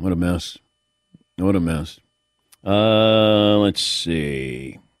 Man, what a mess. What a mess. Let's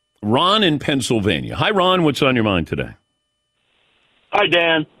see. Ron in Pennsylvania. Hi, Ron. What's on your mind today? Hi,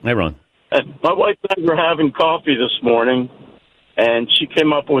 Dan. Hey, Ron. My wife and I were having coffee this morning, and she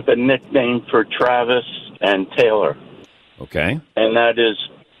came up with a nickname for Travis and Taylor. Okay. And that is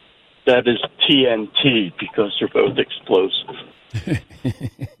TNT, because they're both explosive.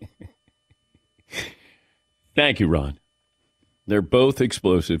 Thank you, Ron. They're both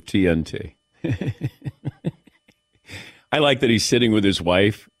explosive, TNT. I like that he's sitting with his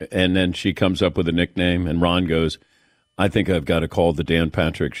wife, and then she comes up with a nickname, and Ron goes, I think I've got to call the Dan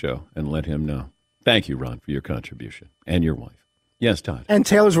Patrick Show and let him know. Thank you, Ron, for your contribution, and your wife. Yes, Todd. And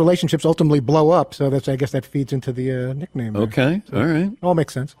Taylor's relationships ultimately blow up, so I guess that feeds into the nickname. There. Okay, so all right. It all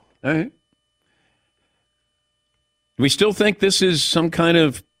makes sense. All right. Do we still think this is some kind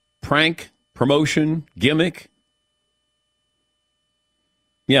of prank, promotion, gimmick?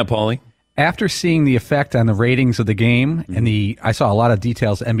 Yeah, Paulie. After seeing the effect on the ratings of the game, and I saw a lot of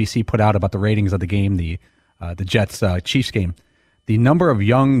details NBC put out about the ratings of the game, the Jets Chiefs game, the number of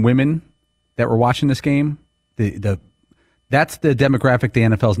young women that were watching this game, that's the demographic the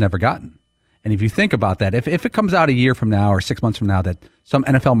NFL's never gotten. And if you think about that, if it comes out a year from now or 6 months from now that some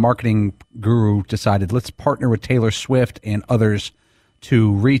NFL marketing guru decided, let's partner with Taylor Swift and others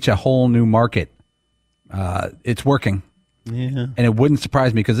to reach a whole new market, It's working. Yeah. And it wouldn't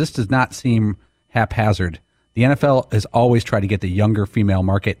surprise me because this does not seem haphazard. The NFL has always tried to get the younger female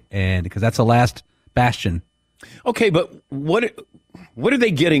market, and because that's the last bastion. Okay, but what are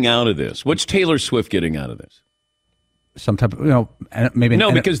they getting out of this? What's Taylor Swift getting out of this? Some type of, maybe.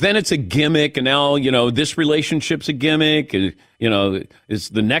 No, because then it's a gimmick, and now, this relationship's a gimmick, and, is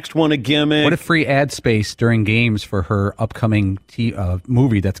the next one a gimmick? What if free ad space during games for her upcoming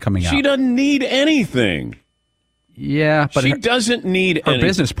movie that's coming out? She doesn't need anything. Yeah, but she doesn't need her anything.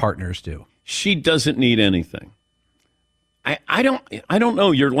 business partners do. She doesn't need anything. I don't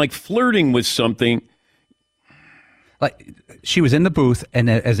know. You're like flirting with something. Like she was in the booth, and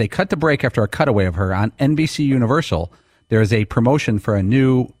as they cut the break after a cutaway of her on NBC Universal, there is a promotion for a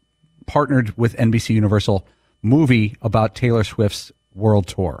new partnered with NBC Universal movie about Taylor Swift's world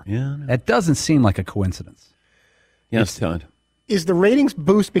tour. Yeah, that doesn't seem like a coincidence. Yes, Todd. Is the ratings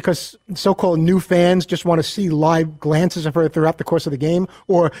boost because so-called new fans just want to see live glances of her throughout the course of the game?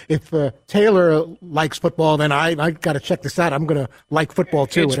 Or if Taylor likes football, then I got to check this out. I'm going to like football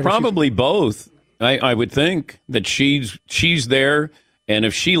too. It's probably both. I would think that she's there, and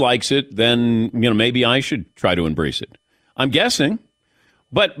if she likes it, then maybe I should try to embrace it. I'm guessing.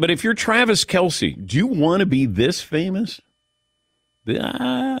 But if you're Travis Kelce, do you want to be this famous?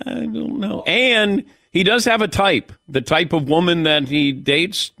 I don't know. And he does have a type. The type of woman that he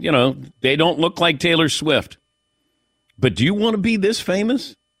dates, they don't look like Taylor Swift. But do you want to be this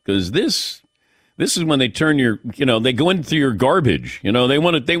famous? Because this is when they turn your, they go into your garbage. They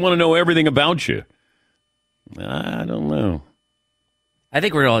want to know everything about you. I don't know. I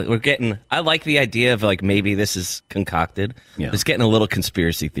think we're getting. I like the idea of like maybe this is concocted. Yeah. It's getting a little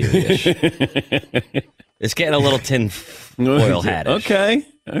conspiracy theory-ish. It's getting a little tinfoil hat-ish. Okay,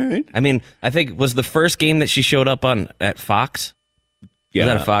 all right. I mean, I think was the first game that she showed up on at Fox. Yeah,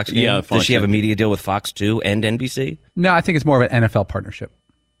 was that a Fox game? Yeah, Fox. Does she have a media deal with Fox 2 and NBC? No, I think it's more of an NFL partnership.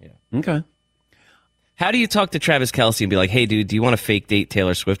 Yeah. Okay. How do you talk to Travis Kelce and be like, "Hey, dude, do you want to fake date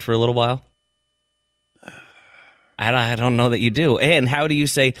Taylor Swift for a little while?" I don't know that you do. And how do you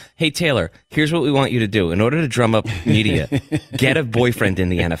say, "Hey, Taylor, here's what we want you to do. In order to drum up media, get a boyfriend in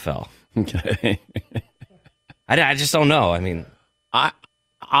the NFL." Okay. I just don't know. I mean,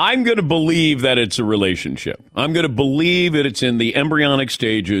 I'm going to believe that it's a relationship. I'm going to believe that it's in the embryonic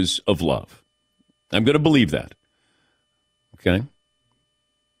stages of love. I'm going to believe that. Okay.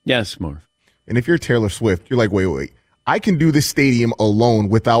 Yes, Marv. And if you're Taylor Swift, you're like, wait. I can do this stadium alone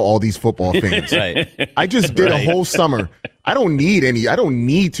without all these football fans. Right. I just did a whole summer. I don't need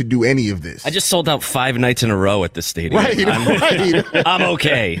to do any of this. I just sold out 5 nights in a row at the stadium. Right. I'm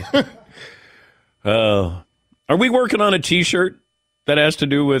okay. Are we working on a T-shirt that has to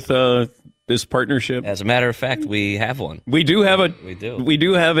do with this partnership? As a matter of fact, we have one. We do have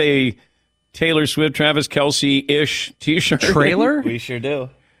a Taylor Swift, Travis Kelce-ish T-shirt. Trailer? We sure do.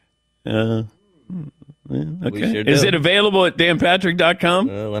 Okay. Sure do. Is it available at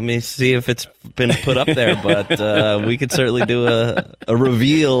danpatrick.com? Let me see if it's been put up there, but we could certainly do a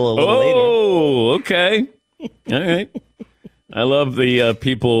reveal a little later. Oh, okay. All right. I love the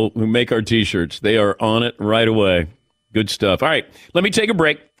people who make our T-shirts. They are on it right away. Good stuff. All right, let me take a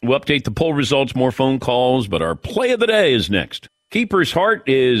break. We'll update the poll results, more phone calls, but our play of the day is next. Keeper's Heart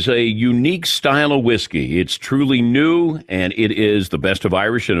is a unique style of whiskey. It's truly new, and it is the best of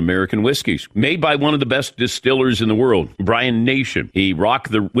Irish and American whiskeys. Made by one of the best distillers in the world, Brian Nation. He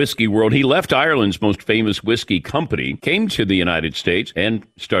rocked the whiskey world. He left Ireland's most famous whiskey company, came to the United States, and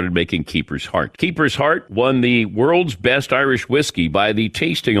started making Keeper's Heart. Keeper's Heart won the world's best Irish whiskey by the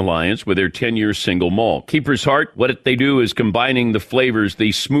Tasting Alliance with their 10-year single malt. Keeper's Heart, what they do is combining the flavors,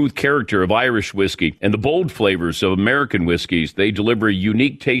 the smooth character of Irish whiskey, and the bold flavors of American whiskeys. They deliver a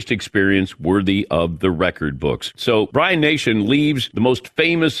unique taste experience worthy of the record books. So Brian Nation leaves the most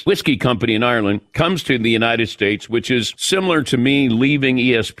famous whiskey company in Ireland, comes to the United States, which is similar to me leaving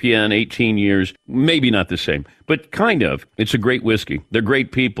ESPN 18 years, maybe not the same, but kind of. It's a great whiskey. They're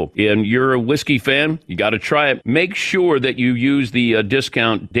great people. And you're a whiskey fan, you got to try it. Make sure that you use the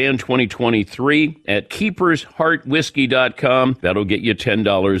discount Dan2023 at keepersheartwhiskey.com. That'll get you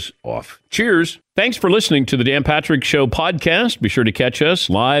 $10 off. Cheers. Thanks for listening to the Dan Patrick Show podcast. Be sure to catch us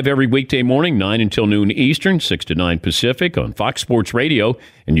live every weekday morning, 9 until noon Eastern, 6 to 9 Pacific on Fox Sports Radio.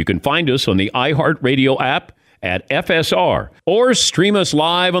 And you can find us on the iHeartRadio app at FSR or stream us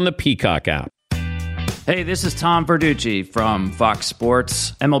live on the Peacock app. Hey, this is Tom Verducci from Fox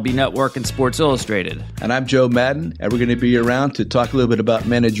Sports, MLB Network, and Sports Illustrated. And I'm Joe Madden, and we're going to be around to talk a little bit about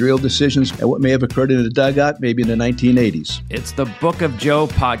managerial decisions and what may have occurred in the dugout, maybe in the 1980s. It's the Book of Joe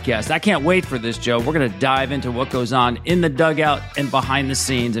podcast. I can't wait for this, Joe. We're going to dive into what goes on in the dugout and behind the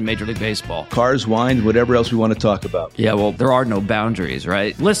scenes in Major League Baseball. Cars, wine, whatever else we want to talk about. Yeah, well, there are no boundaries,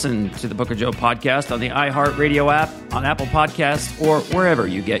 right? Listen to the Book of Joe podcast on the iHeartRadio app, on Apple Podcasts, or wherever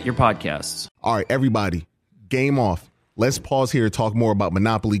you get your podcasts. All right, everybody, game off. Let's pause here to talk more about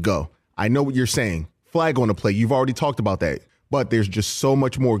Monopoly Go. I know what you're saying. Flag on the play. You've already talked about that. But there's just so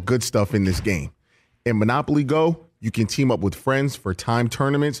much more good stuff in this game. In Monopoly Go, you can team up with friends for timed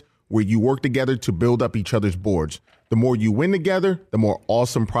tournaments where you work together to build up each other's boards. The more you win together, the more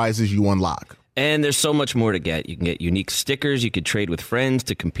awesome prizes you unlock. And there's so much more to get. You can get unique stickers. You could trade with friends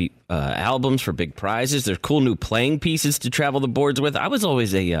to compete albums for big prizes. There's cool new playing pieces to travel the boards with. I was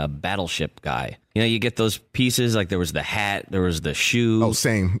always a battleship guy. You know, you get those pieces, like there was the hat, there was the shoe. Oh,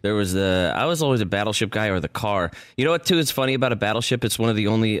 same. I was always a battleship guy, or the car. You know what, too, is funny about a battleship? It's one of the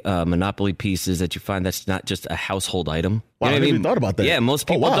only Monopoly pieces that you find that's not just a household item. Wow, You know I what never even thought about that. Yeah, most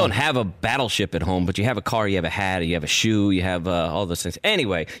people wow. don't have a battleship at home, but you have a car, you have a hat, you have a shoe, you have all those things.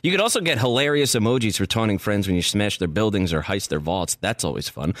 Anyway, you could also get hilarious emojis for taunting friends when you smash their buildings or heist their vaults. That's always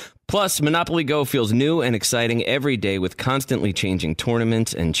fun. Plus, Monopoly Go feels new and exciting every day with constantly changing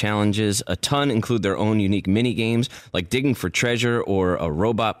tournaments and challenges. A ton include their own unique mini games, like digging for treasure or a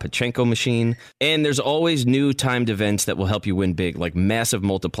robot Pachinko machine. And there's always new timed events that will help you win big, like massive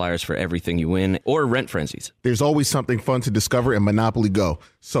multipliers for everything you win, or rent frenzies. There's always something fun to discover in Monopoly Go.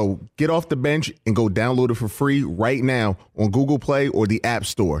 So get off the bench and go download it for free right now on Google Play or the App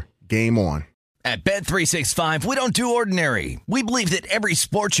Store. Game on. At Bet365, we don't do ordinary. We believe that every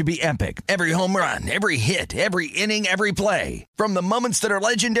sport should be epic. Every home run, every hit, every inning, every play. From the moments that are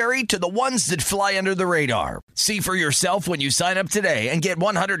legendary to the ones that fly under the radar. See for yourself when you sign up today and get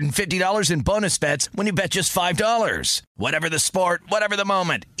 $150 in bonus bets when you bet just $5. Whatever the sport, whatever the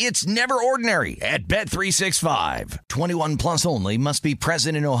moment, it's never ordinary at Bet365. 21 plus only. Must be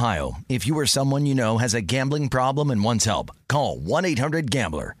present in Ohio. If you or someone you know has a gambling problem and wants help, call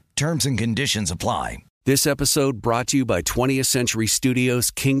 1-800-GAMBLER. Terms and conditions apply. This episode brought to you by 20th Century Studios'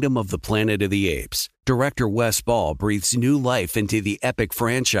 Kingdom of the Planet of the Apes. Director Wes Ball breathes new life into the epic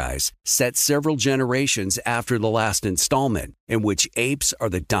franchise, set several generations after the last installment, in which apes are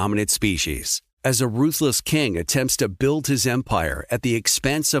the dominant species. As a ruthless king attempts to build his empire at the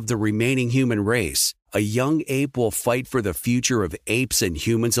expense of the remaining human race, a young ape will fight for the future of apes and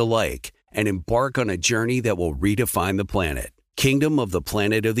humans alike and embark on a journey that will redefine the planet. Kingdom of the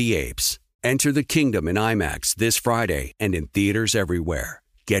Planet of the Apes. Enter the kingdom in IMAX this Friday and in theaters everywhere.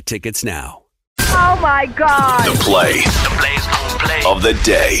 Get tickets now. Oh my God! The play of the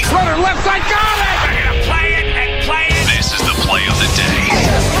day. Runner left side, got it! They're gonna play it and play it. This is the play of the day.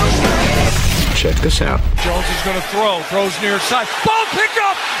 Check this out. Jones is gonna throws near side. Ball picked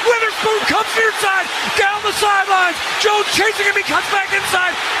up. Witherspoon comes near side, down the sidelines. Jones chasing him. He cuts back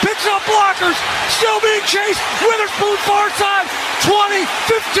inside, picks up blockers. Still being chased. Witherspoon far side. 20,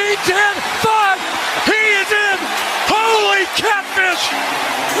 15, 10, 5. He is in. Holy catfish!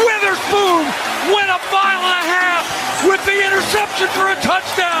 Witherspoon went a mile and a half with the interception for a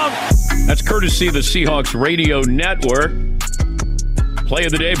touchdown. That's courtesy of the Seahawks Radio Network. Play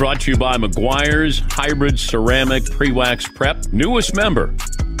of the day brought to you by Meguiar's Hybrid Ceramic Pre-Wax Prep. Newest member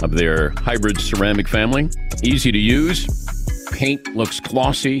of their hybrid ceramic family. Easy to use. Paint looks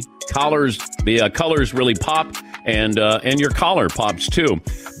glossy. The colors really pop. And your collar pops too.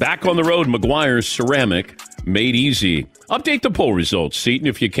 Back on the road, Meguiar's Ceramic, made easy. Update the poll results, Seton,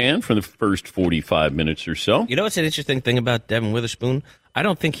 if you can, for the first 45 minutes or so. You know what's an interesting thing about Devin Witherspoon? I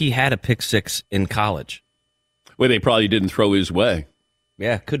don't think he had a pick six in college. Well, they probably didn't throw his way.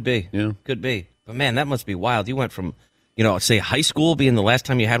 Yeah, could be. Yeah. Could be. But, man, that must be wild. You went from, say high school being the last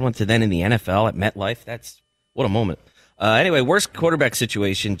time you had one to then in the NFL at MetLife. What a moment. Anyway, worst quarterback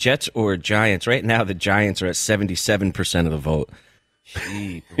situation, Jets or Giants? Right now, the Giants are at 77% of the vote.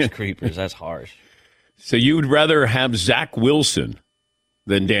 Jeepers creepers, that's harsh. So you would rather have Zach Wilson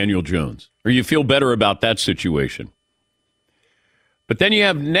than Daniel Jones? Or you feel better about that situation? But then you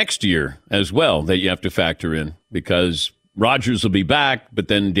have next year as well that you have to factor in because Rodgers will be back, but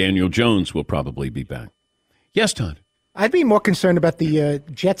then Daniel Jones will probably be back. Yes, Todd? I'd be more concerned about the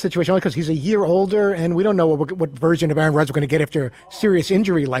Jet situation only because he's a year older, and we don't know what version of Aaron Rodgers we're going to get after a serious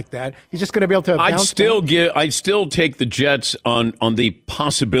injury like that. He's just going to be able to bounce back. I'd still take the Jets on the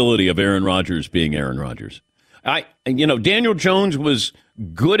possibility of Aaron Rodgers being Aaron Rodgers. Daniel Jones was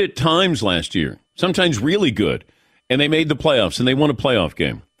good at times last year, sometimes really good, and they made the playoffs, and they won a playoff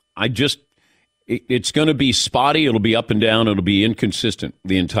game. it's going to be spotty. It'll be up and down. It'll be inconsistent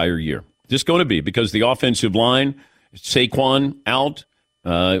the entire year. Just going to be, because the offensive line, Saquon out.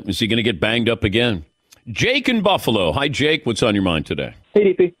 Is he going to get banged up again? Jake in Buffalo. Hi, Jake. What's on your mind today?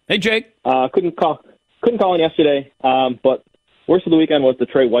 Hey, DP. Hey, Jake. Couldn't call in yesterday, but worst of the weekend was the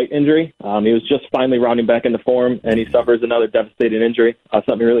Trey White injury. He was just finally rounding back into form, and he suffers another devastating injury,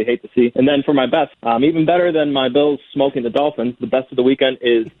 something you really hate to see. And then for my best, even better than my Bills smoking the Dolphins, the best of the weekend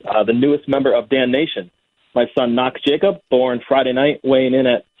is the newest member of Dan Nation, my son Knox Jacob, born Friday night, weighing in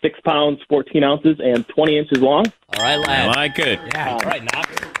at 6 pounds, 14 ounces, and 20 inches long. All right, lad. I like it. Yeah, all right, Knox.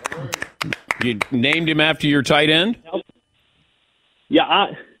 You named him after your tight end? Yeah,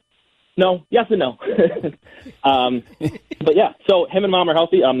 no, yes and no. But yeah, so him and mom are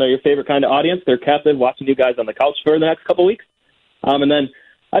healthy. They're your favorite kind of audience. They're captive, watching you guys on the couch for the next couple weeks. And then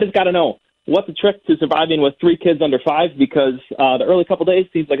I just got to know, what's the trick to surviving with 3 kids under 5? Because the early couple days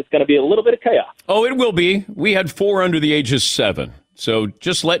seems like it's going to be a little bit of chaos. Oh, it will be. We had 4 under the age of 7. So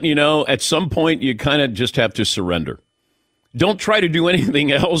just letting you know, at some point, you kind of just have to surrender. Don't try to do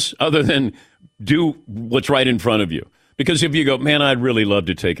anything else other than do what's right in front of you. Because if you go, man, I'd really love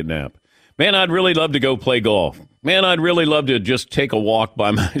to take a nap. Man, I'd really love to go play golf. Man, I'd really love to just take a walk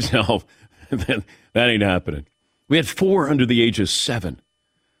by myself. That ain't happening. We had 4 under the age of 7.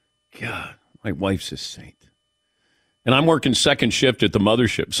 God, my wife's a saint. And I'm working second shift at the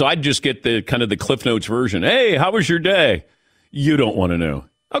mothership. So I'd just get the kind of the Cliff Notes version. Hey, how was your day? You don't want to know.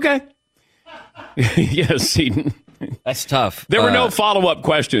 Okay. Yes, Seton. That's tough. There were no follow-up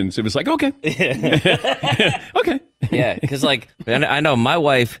questions. It was like, okay. Okay. Yeah, because, like, I know my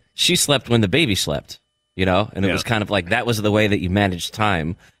wife, she slept when the baby slept, you know? And it was kind of like that was the way that you managed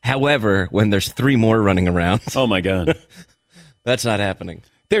time. However, when there's 3 more running around. Oh, my God. That's not happening.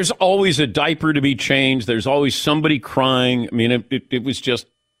 There's always a diaper to be changed. There's always somebody crying. I mean, it was just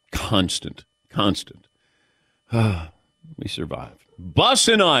constant. We survived. Bus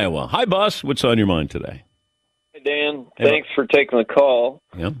in Iowa. Hi, Bus. What's on your mind today? Hey, Dan. Thanks for taking the call.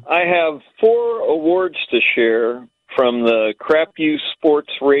 Yeah. I have 4 awards to share from the Crap You Sports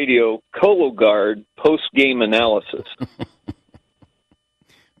Radio Colo Guard post-game analysis.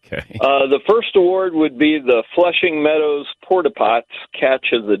 Okay. The first award would be the Flushing Meadows Porta Pots Catch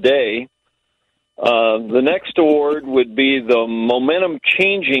of the Day. The next award would be the Momentum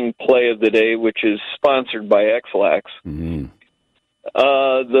Changing Play of the Day, which is sponsored by X-Lax. Mm-hmm.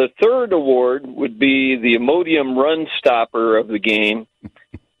 The third award would be the Imodium Run Stopper of the game.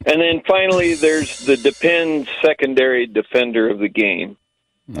 And then finally, there's the Depend Secondary Defender of the game.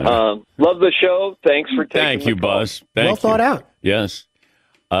 Love the show. Thanks for taking Thank you, Buzz. Thank well you. thought out. Yes.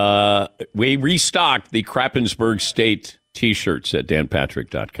 We restocked the Krappensburg State T-shirts at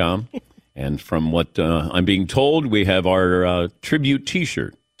danpatrick.com. And from what I'm being told, we have our tribute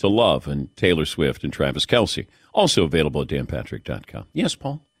T-shirt to Love and Taylor Swift and Travis Kelce, also available at danpatrick.com. Yes,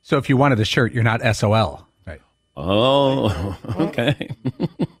 Paul? So if you wanted the shirt, you're not SOL. Right. Oh, okay.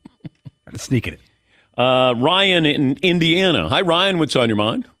 Sneaking it. Ryan in Indiana. Hi, Ryan. What's on your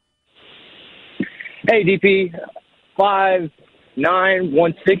mind? Hey, DP. 5'9",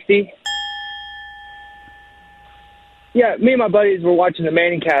 160. Yeah, me and my buddies were watching the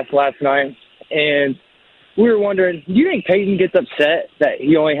Manning cast last night, and we were wondering, do you think Peyton gets upset that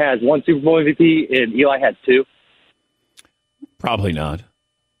he only has 1 Super Bowl MVP and Eli has 2? Probably not.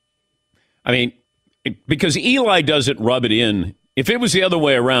 I mean, because Eli doesn't rub it in. If it was the other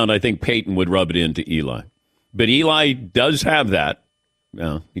way around, I think Peyton would rub it into Eli. But Eli does have that.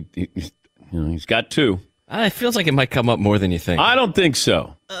 He's got 2. It feels like it might come up more than you think. I don't think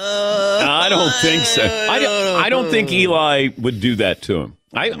so. I don't think so. I don't think Eli would do that to him.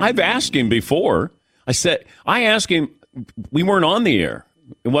 I've asked him before. I asked him, we weren't on the air.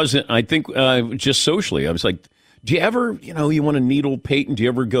 It wasn't, I think, just socially. I was like, do you ever, you want to needle Peyton? Do you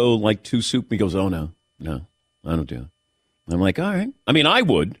ever go like 2 soup? He goes, oh, no, I don't do it. I'm like, all right. I mean, I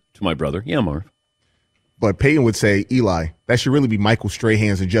would to my brother. Yeah, Marv. But Peyton would say, Eli, that should really be Michael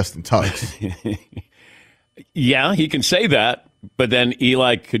Strahan's and Justin Tuck's. Yeah, he can say that, but then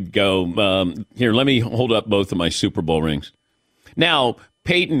Eli could go, here, let me hold up both of my Super Bowl rings. Now,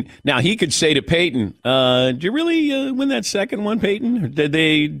 Peyton, he could say to Peyton, did you really win that second one, Peyton? Or did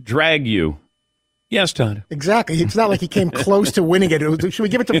they drag you? Yes, Todd. Exactly. It's not like he came close to winning it. Should we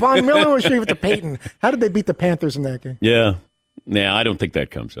give it to Von Miller or should we give it to Peyton? How did they beat the Panthers in that game? Yeah. I don't think that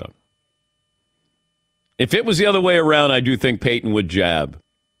comes up. If it was the other way around, I do think Peyton would jab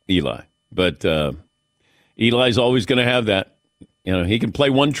Eli. But Eli's always going to have that. He can play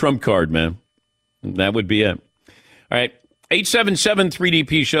one trump card, man. That would be it. All right.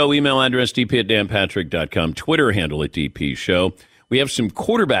 877-3DP Show. Email address dp@danpatrick.com. Twitter handle at DP Show. We have some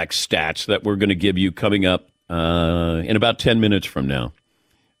quarterback stats that we're going to give you coming up in about 10 minutes from now.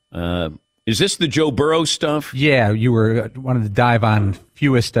 Is this the Joe Burrow stuff? Yeah, you wanted to dive on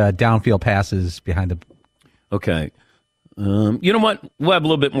fewest downfield passes behind the... Okay. You know what? We'll have a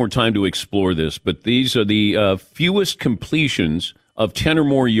little bit more time to explore this, but these are the fewest completions of 10 or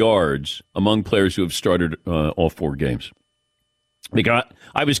more yards among players who have started all 4 games. Because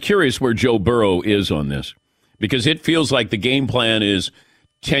I was curious where Joe Burrow is on this, because it feels like the game plan is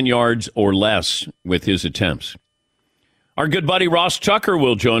 10 yards or less with his attempts. Our good buddy Ross Tucker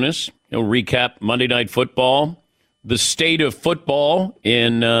will join us. He'll recap Monday Night Football, the state of football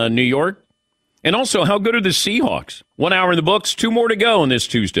in New York, and also how good are the Seahawks. 1 hour in the books, 2 more to go on this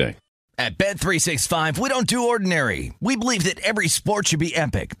Tuesday. At Bet365, we don't do ordinary. We believe that every sport should be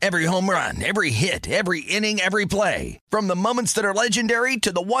epic. Every home run, every hit, every inning, every play. From the moments that are legendary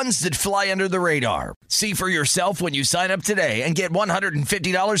to the ones that fly under the radar. See for yourself when you sign up today and get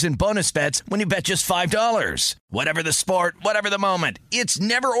 $150 in bonus bets when you bet just $5. Whatever the sport, whatever the moment, it's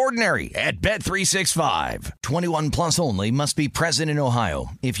never ordinary at Bet365. 21 plus only. Must be present in Ohio.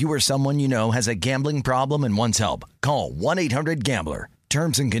 If you or someone you know has a gambling problem and wants help, call 1-800-GAMBLER.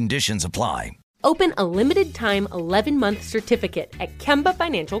 Terms and conditions apply. Open a limited-time 11-month certificate at Kemba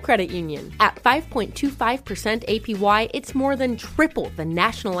Financial Credit Union. At 5.25% APY, it's more than triple the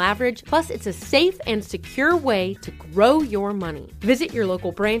national average, plus it's a safe and secure way to grow your money. Visit your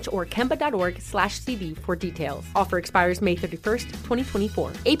local branch or kemba.org/CD for details. Offer expires May 31st,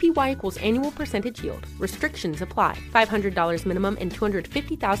 2024. APY equals annual percentage yield. Restrictions apply. $500 minimum and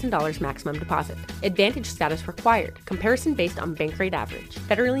 $250,000 maximum deposit. Advantage status required. Comparison based on bank rate average.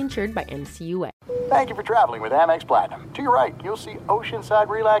 Federally insured by NCUA. Thank you for traveling with Amex Platinum. To your right, you'll see oceanside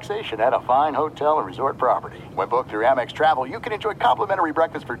relaxation at a fine hotel and resort property. When booked through Amex Travel, you can enjoy complimentary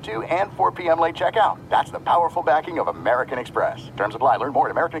breakfast for 2 and 4 p.m. late checkout. That's the powerful backing of American Express. Terms apply. Learn more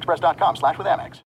at americanexpress.com/withAmex.